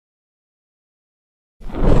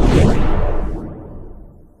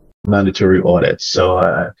mandatory audits. So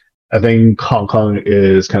I think Hong Kong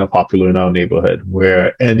is kind of popular in our neighborhood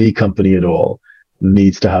where any company at all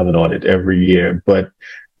needs to have an audit every year. But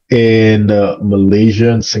in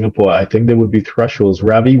Malaysia and Singapore, I think there would be thresholds.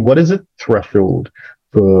 Ravi, what is the threshold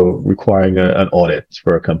for requiring an audit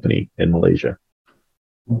for a company in Malaysia?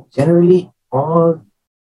 Generally, all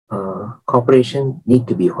corporations need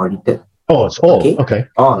to be audited. Oh, it's all. Okay.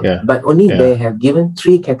 All. Yeah. But only they have given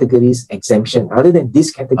 3 categories exemption. Other than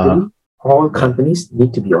this category, all companies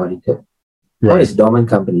need to be audited. Right. One is dormant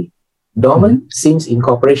company. Dormant since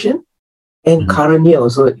incorporation, and current year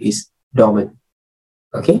also is dormant.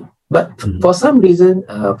 Okay. But for some reason,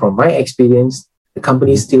 from my experience, the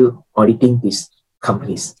company is still auditing these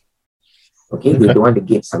companies. Okay. They don't want to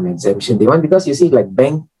get some exemption. They want, because you see, like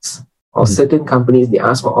banks or certain companies, they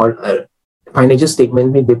ask for all financial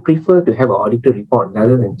statement. They prefer to have an auditor report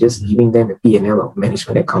rather than just giving them a P&L or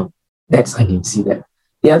management account. That's, I can see that.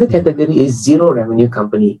 The other category is zero revenue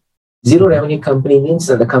company. Zero revenue company means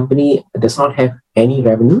that the company does not have any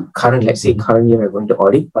revenue. Let's say current year we're going to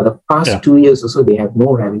audit, but the past 2 years also they have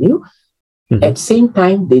no revenue. At the same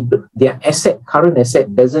time, their current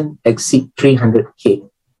asset doesn't exceed 300K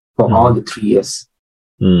for all the 3 years.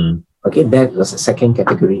 Okay, that was the second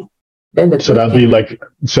category. Then that'll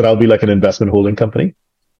be like an investment holding company.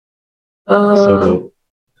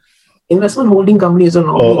 Investment holding companies are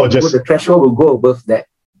normally the threshold will go above that.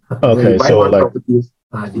 Okay, so like properties,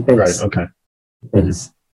 depends. Right. Okay.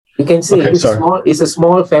 Depends. You can say it's a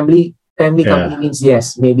small family company means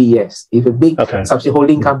yes, maybe yes. If a big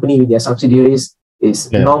holding company with their subsidiaries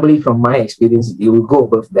is normally, from my experience, it will go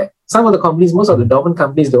above that. Some of the companies, most of the dormant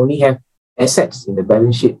companies, they only have assets in the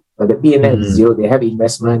balance sheet. But the P&L is zero. They have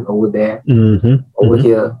investment over there, over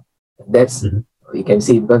here. That's you can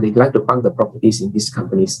see, because they like to park the properties in these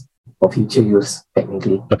companies for future use,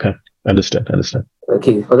 technically. Okay, understand.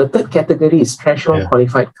 Okay, for the third category is threshold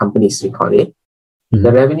qualified companies, we call it.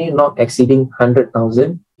 The revenue not exceeding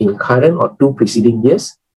 100,000 in current or 2 preceding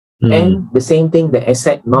years. And the same thing, the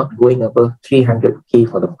asset not going above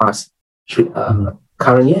 300K for the past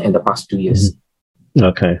current year and the past 2 years.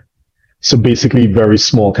 Okay. So basically very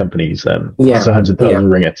small companies then. It's 100,000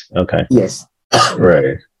 ringgit. Okay. Yes.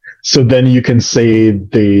 Right. So then you can say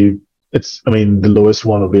the lowest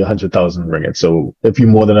one will be 100,000 ringgit. So if you're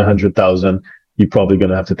more than 100,000, you're probably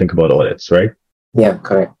going to have to think about audits, right? Yeah,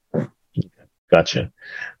 correct. Okay, gotcha.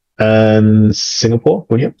 And Singapore,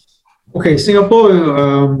 William? Okay,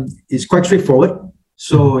 Singapore is quite straightforward.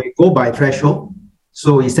 So it go by threshold.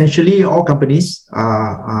 So essentially, all companies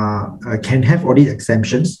can have audit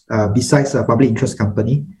exemptions besides a public interest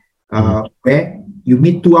company, where you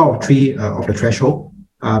meet 2 out of 3 of the threshold,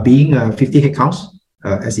 being 50 headcounts,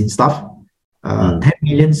 as in staff, 10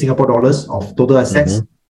 million Singapore dollars of total assets,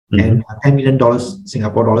 and $10 million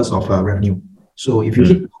Singapore dollars of revenue. So if you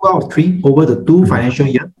hit 2 out of 3 over the 2 financial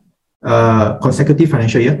year, consecutive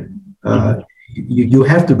financial year, you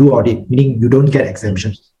have to do audit, meaning you don't get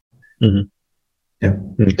exemptions. Yeah.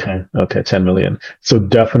 Okay, 10 million. So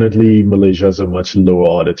definitely Malaysia has a much lower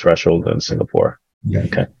audit threshold than Singapore. Yeah.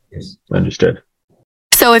 Okay. Yes. Understood.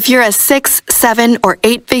 So if you're a 6, 7, or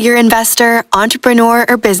 8-figure investor, entrepreneur,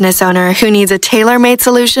 or business owner who needs a tailor-made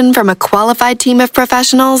solution from a qualified team of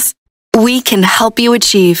professionals, we can help you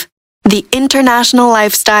achieve the international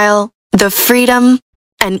lifestyle, the freedom,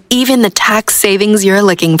 and even the tax savings you're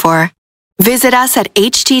looking for. Visit us at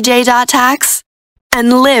htj.tax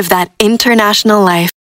and live that international life.